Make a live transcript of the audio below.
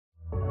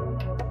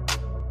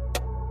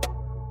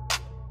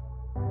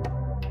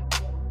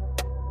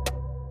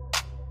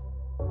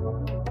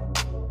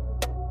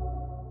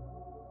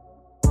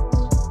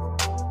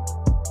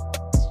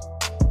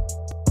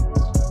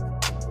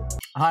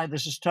Hi,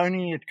 this is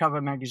Tony at Cover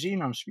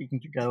Magazine. I'm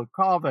speaking to Gail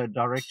Carver,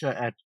 Director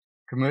at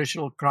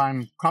Commercial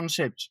Crime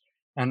Concepts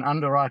and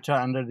underwriter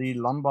under the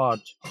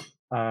Lombard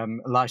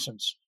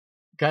license.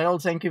 Gail,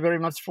 thank you very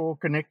much for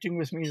connecting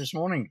with me this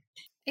morning.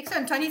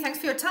 Excellent, Tony. Thanks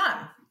for your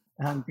time.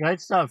 Great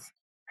stuff.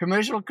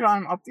 Commercial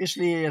crime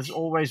obviously has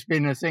always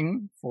been a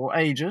thing for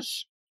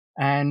ages,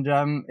 and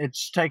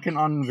it's taken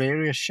on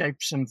various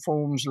shapes and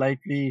forms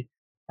lately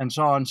and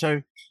so on.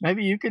 So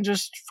maybe you can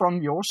just,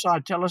 from your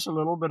side, tell us a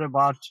little bit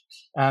about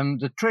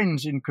the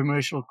trends in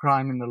commercial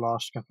crime in the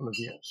last couple of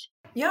years.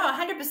 Yeah,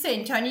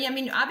 100%, Tony. I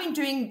mean, I've been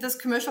doing this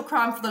commercial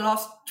crime for the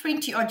last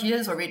 20 odd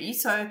years already.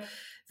 So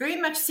very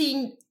much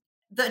seen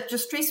the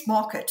distressed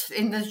market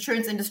in the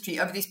insurance industry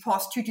over these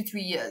past 2 to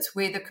 3 years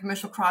where the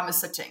commercial crime is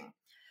sitting.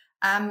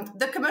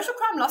 The commercial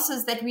crime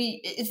losses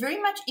is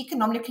very much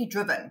economically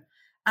driven.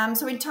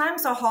 So when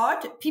times are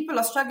hard, people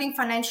are struggling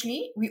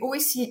financially, we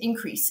always see an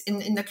increase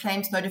in the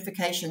claims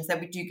notifications that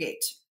we do get.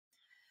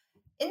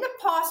 In the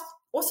past,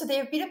 also, there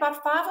have been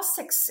about 5 or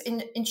 6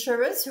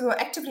 insurers who are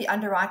actively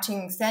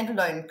underwriting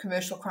standalone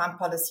commercial crime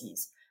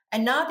policies.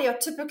 And now there are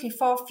typically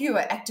far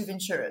fewer active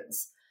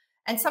insurers.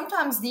 And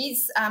sometimes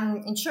these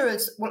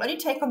insurers will only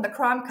take on the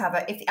crime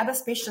cover if the other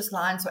specialist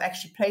lines are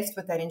actually placed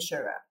with that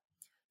insurer.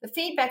 The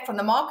feedback from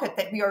the market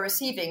that we are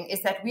receiving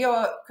is that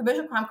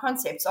Commercial Crime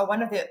Concepts are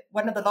one of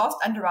the last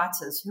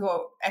underwriters who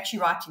are actually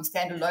writing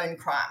standalone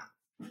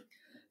crime.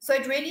 So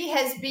it really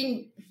has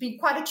been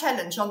quite a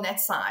challenge on that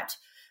side.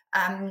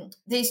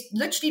 There's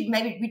literally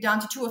maybe we're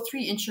down to 2 or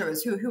 3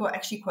 insurers who are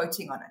actually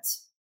quoting on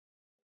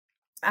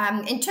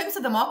it. In terms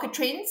of the market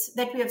trends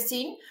that we have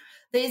seen,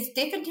 there's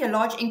definitely a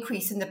large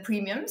increase in the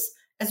premiums,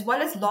 as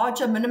well as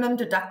larger minimum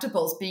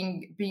deductibles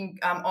being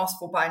asked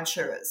for by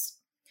insurers.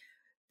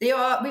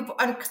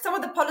 On some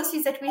of the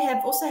policies that we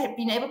have also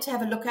been able to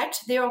have a look at,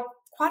 there are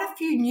quite a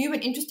few new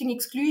and interesting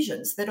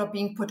exclusions that are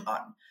being put on.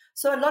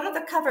 So a lot of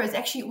the cover has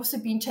actually also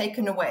been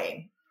taken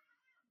away.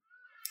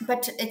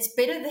 But it's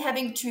better than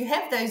having to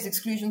have those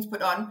exclusions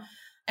put on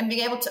and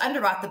being able to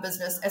underwrite the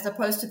business as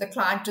opposed to the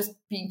client just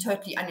being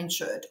totally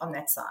uninsured on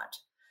that side.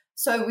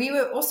 So we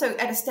were also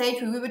at a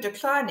stage where we were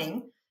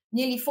declining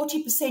nearly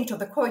 40% of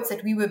the quotes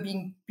that we were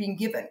being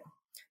given,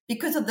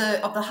 because of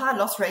the high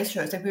loss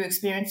ratios that we were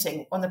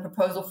experiencing on the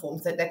proposal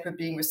forms that were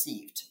being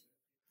received.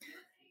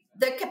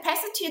 The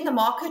capacity in the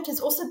market has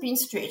also been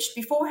stretched.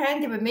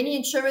 Beforehand, there were many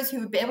insurers who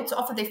would be able to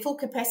offer their full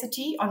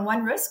capacity on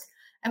one risk,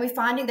 and we're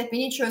finding that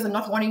many insurers are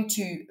not wanting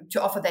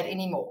to offer that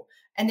anymore.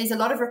 And there's a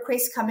lot of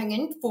requests coming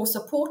in for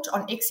support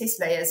on excess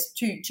layers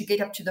to get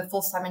up to the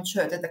full sum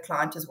insured that the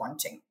client is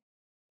wanting.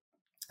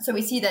 So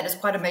we see that as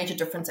quite a major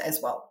difference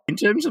as well. In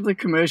terms of the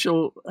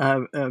commercial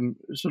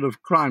sort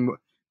of crime,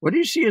 what do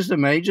you see as the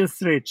major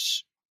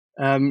threats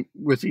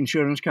with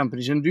insurance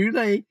companies? And do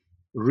they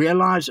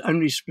realize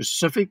only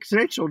specific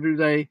threats, or do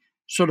they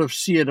sort of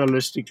see it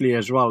holistically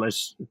as well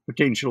as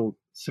potential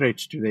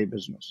threats to their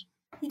business?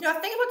 I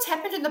think what's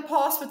happened in the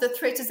past with the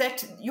threat is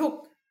that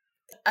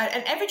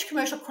an average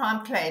commercial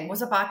crime claim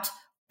was about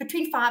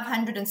between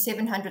 500 and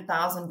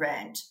 700,000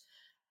 Rand.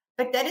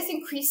 But that has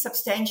increased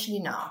substantially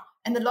now.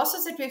 And the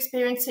losses that we're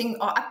experiencing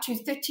are up to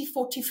 30,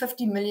 40,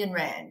 50 million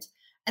Rand.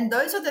 And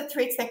those are the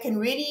threats that can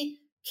really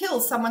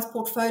kill someone's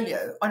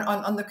portfolio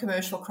on the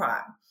commercial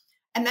crime.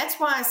 And that's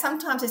why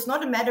sometimes it's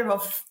not a matter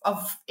of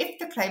if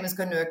the claim is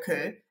going to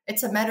occur,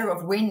 it's a matter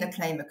of when the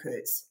claim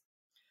occurs.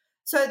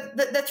 So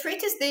the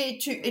threat is there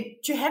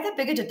to have a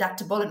bigger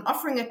deductible and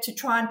offering it to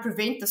try and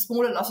prevent the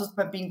smaller losses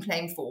from being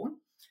claimed for.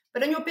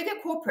 But in your bigger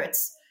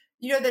corporates,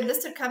 the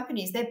listed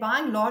companies, they're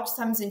buying large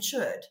sums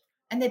insured,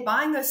 and they're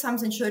buying those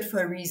sums insured for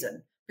a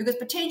reason, because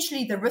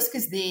potentially the risk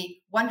is there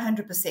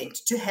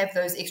 100% to have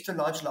those extra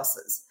large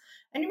losses.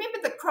 And remember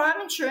that crime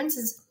insurance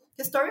has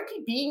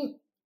historically been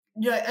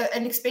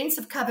an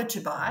expensive cover to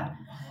buy,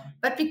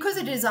 but because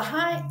it is they're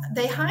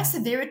high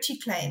severity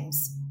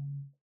claims,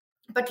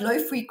 but low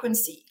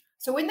frequency.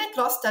 So when that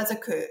loss does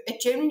occur, it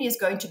generally is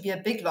going to be a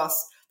big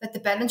loss that the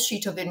balance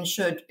sheet of the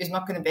insured is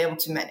not going to be able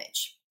to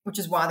manage, which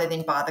is why they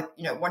then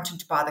wanting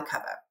to buy the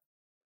cover.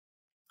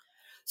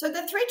 So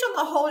the threat on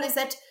the whole is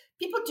that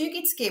people do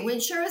get scared. When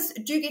insurers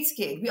do get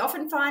scared, we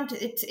often find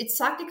it's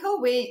cyclical,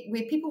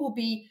 where people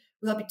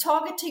they'll be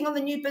targeting on the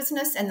new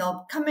business, and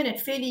they'll come in at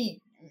fairly,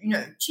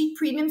 cheap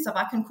premiums, if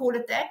I can call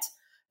it that.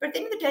 But at the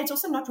end of the day, it's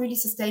also not really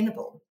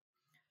sustainable.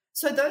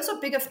 So those are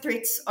bigger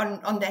threats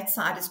on that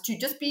side, is to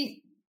just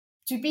be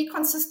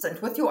consistent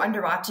with your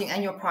underwriting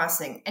and your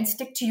pricing, and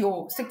stick to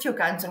your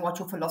guns and what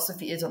your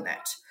philosophy is on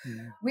that.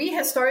 Yeah. We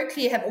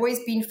historically have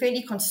always been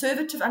fairly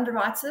conservative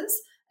underwriters.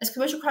 As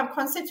Commercial Crime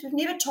Concepts, we've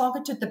never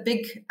targeted the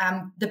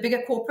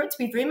bigger corporates.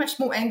 We're very much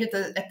more aimed at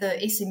the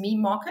SME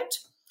market.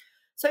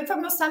 So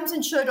from your sums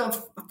insured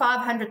of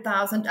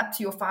 500,000 up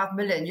to your 5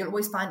 million, you'll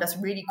always find us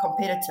really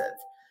competitive.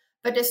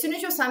 But as soon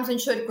as your sums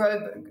insured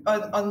grow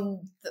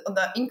on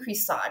the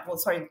increase side,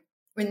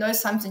 when those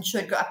sums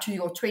insured go up to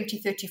your 20,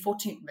 30,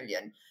 40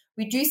 million,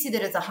 we do see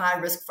that as a high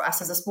risk for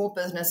us as a small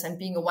business and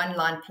being a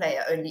one-line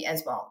player only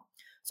as well.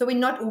 So we're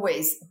not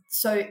always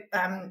so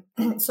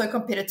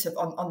competitive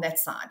on that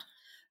side.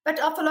 But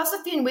our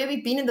philosophy and where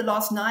we've been in the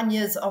last 9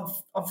 years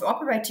of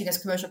operating as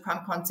Commercial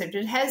Crime Concept,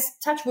 it has,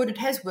 touch wood, it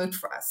has worked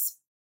for us,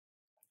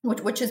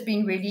 which has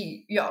been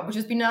really, which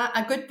has been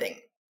a good thing.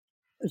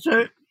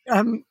 So,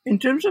 in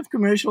terms of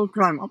commercial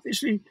crime,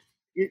 obviously,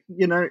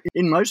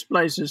 in most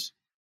places,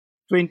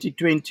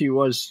 2020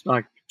 was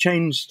like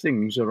changed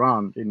things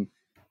around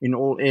in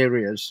all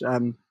areas.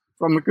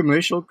 From a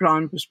commercial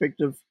crime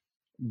perspective,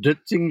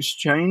 did things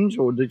change,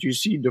 or did you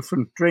see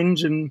different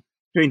trends in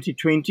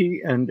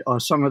 2020, and are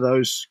some of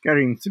those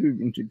carrying through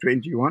into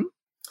 21?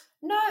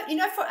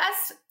 No, for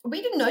us,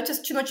 we didn't notice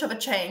too much of a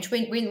change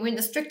when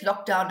the strict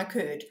lockdown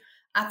occurred.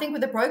 I think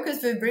with the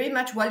brokers, we're very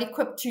much well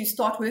equipped to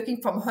start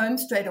working from home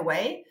straight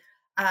away.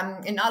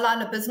 In our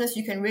line of business,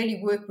 you can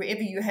really work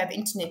wherever you have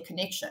internet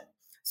connection.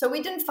 So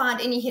we didn't find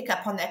any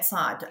hiccup on that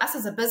side. Us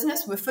as a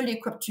business, we're fully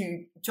equipped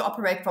to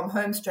operate from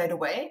home straight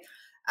away.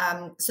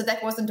 So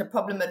that wasn't a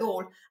problem at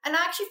all. And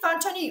I actually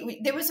found, Tony,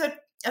 there was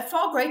a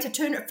far greater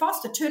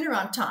faster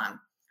turnaround time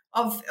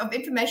of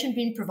information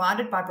being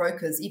provided by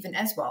brokers even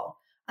as well.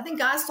 I think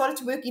guys started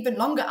to work even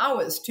longer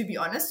hours, to be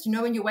honest.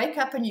 When you wake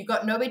up and you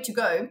got nowhere to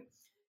go,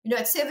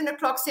 at 7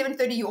 o'clock,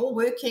 7:30, you're all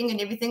working and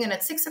everything. And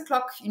at 6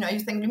 o'clock, you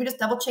think, let me just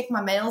double check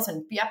my mails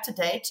and be up to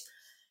date.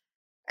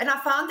 And I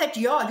found that,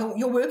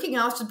 your working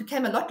hours just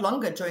became a lot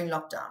longer during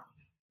lockdown.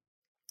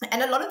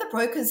 And a lot of the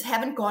brokers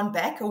haven't gone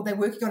back, or they're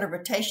working on a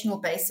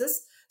rotational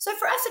basis. So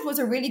for us, it was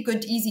a really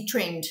good, easy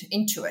trend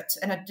into it.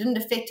 And it didn't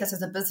affect us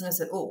as a business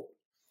at all.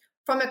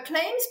 From a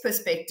claims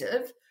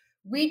perspective,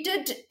 we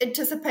did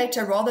anticipate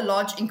a rather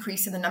large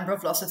increase in the number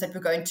of losses that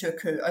were going to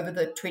occur over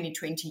the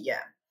 2020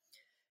 year.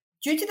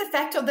 Due to the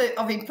fact of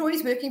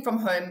employees working from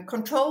home,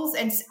 controls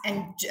and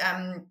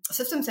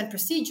systems and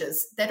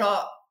procedures that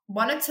are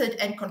monitored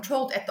and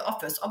controlled at the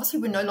office, obviously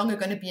were no longer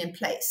going to be in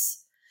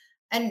place.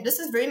 And this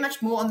is very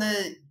much more on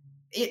the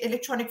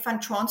electronic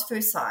fund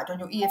transfer side, on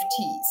your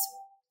EFTs.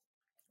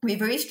 We're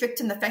very strict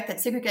in the fact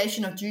that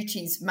segregation of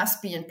duties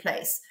must be in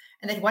place,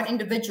 and that one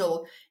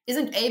individual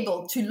isn't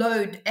able to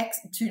load,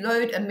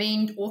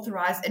 amend,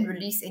 authorize, and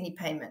release any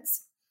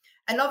payments.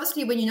 And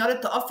obviously, when you're not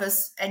at the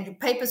office and your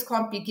papers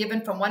can't be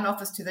given from one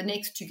office to the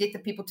next to get the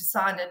people to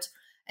sign it,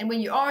 and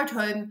when you are at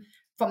home,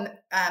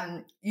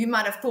 you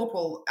might have thought,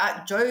 well,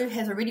 Joe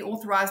has already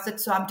authorized it,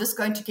 so I'm just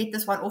going to get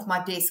this one off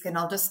my desk and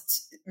I'll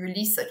just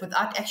release it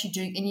without actually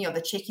doing any of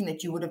the checking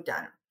that you would have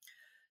done.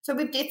 So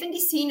we've definitely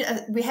seen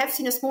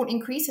a small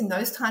increase in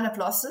those kind of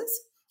losses,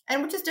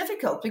 and which is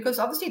difficult because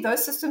obviously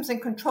those systems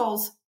and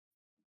controls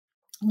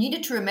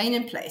needed to remain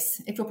in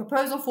place. If your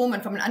proposal form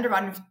and from an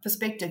underwriting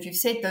perspective, you've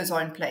said those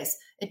are in place,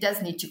 it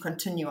does need to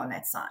continue on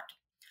that side.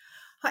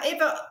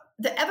 However,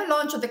 the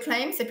avalanche of the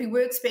claims that we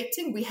were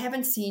expecting, we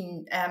haven't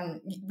seen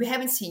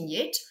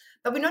yet,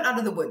 but we're not out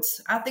of the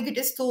woods. I think it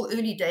is still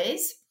early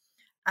days,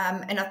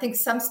 and I think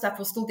some stuff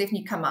will still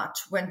definitely come out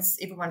once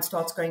everyone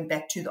starts going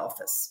back to the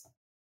office.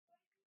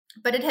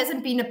 But it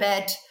hasn't been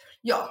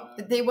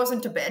there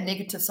wasn't a bad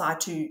negative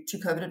side to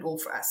COVID at all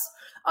for us.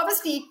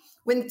 Obviously,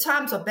 when the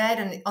times are bad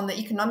and on the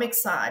economic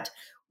side,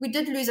 we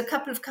did lose a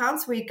couple of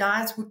accounts where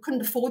guys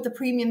couldn't afford the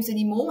premiums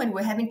anymore and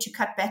were having to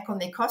cut back on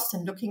their costs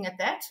and looking at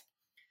that.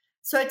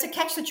 So it's a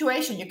catch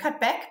situation. You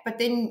cut back, but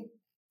then,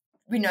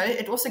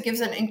 it also gives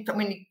an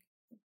income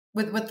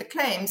with the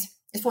claims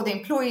is for the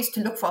employees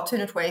to look for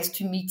alternate ways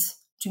to meet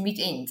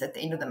ends at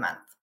the end of the month.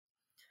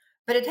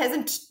 But it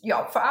hasn't,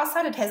 for our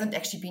side, it hasn't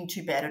actually been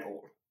too bad at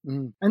all.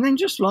 Mm. And then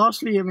just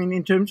lastly,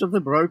 in terms of the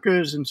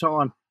brokers and so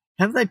on,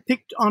 have they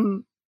picked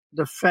on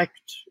the fact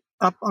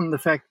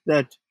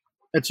that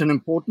it's an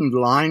important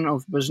line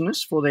of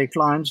business for their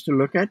clients to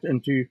look at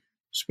and to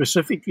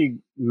specifically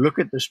look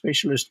at the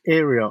specialist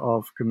area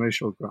of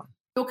commercial crime?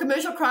 Your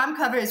commercial crime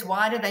cover is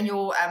wider than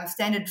your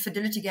standard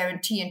fidelity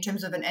guarantee in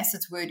terms of an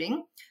assets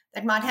wording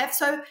that might have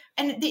so,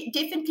 and it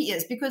definitely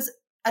is, because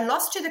a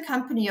loss to the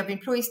company of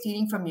employees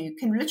stealing from you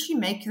can literally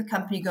make the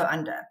company go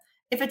under.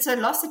 If it's a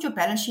loss that your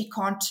balance sheet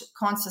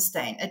can't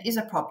sustain, it is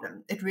a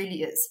problem. It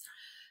really is.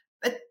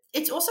 But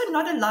it's also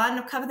not a line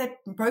of cover that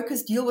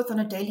brokers deal with on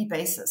a daily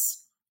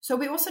basis. So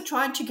we're also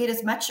trying to get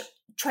as much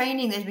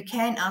training as we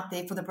can out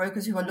there for the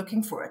brokers who are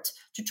looking for it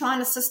to try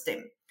and assist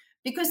them,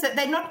 because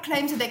they're not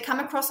claims that they come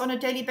across on a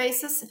daily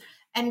basis,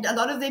 and a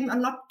lot of them are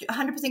not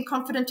 100%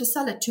 confident to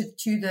sell it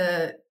to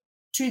their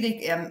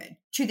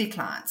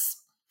clients.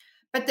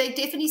 But they're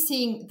definitely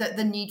seeing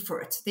the need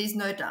for it. There's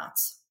no doubt.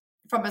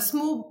 From a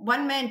small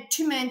one-man,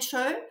 two-man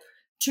show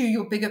to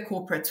your bigger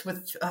corporates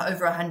with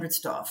over 100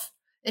 staff,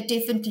 it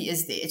definitely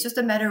is there. It's just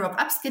a matter of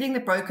upskilling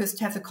the brokers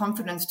to have the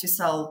confidence to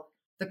sell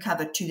the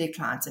cover to their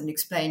clients and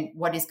explain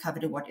what is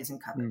covered and what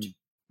isn't covered.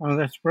 Oh,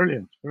 that's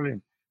brilliant.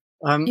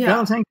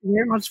 Gail, thank you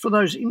very much for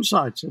those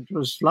insights. It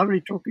was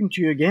lovely talking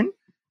to you again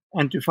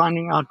and to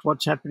finding out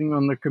what's happening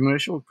on the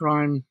commercial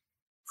crime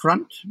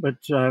front. But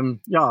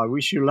I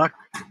wish you luck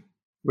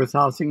with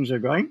how things are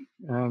going.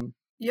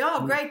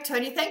 Great,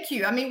 Tony. Thank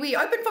you. We're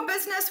open for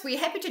business. We're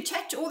happy to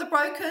chat to all the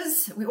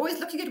brokers. We're always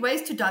looking at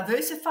ways to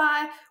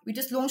diversify. We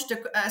just launched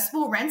a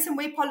small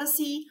ransomware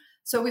policy.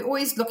 So we're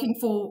always looking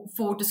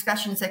for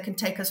discussions that can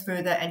take us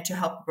further and to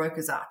help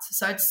brokers out.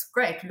 So it's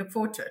great. We look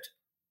forward to it.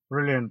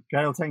 Brilliant.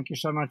 Gail, thank you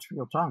so much for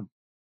your time.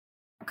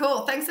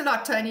 Cool. Thanks a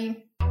lot,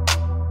 Tony.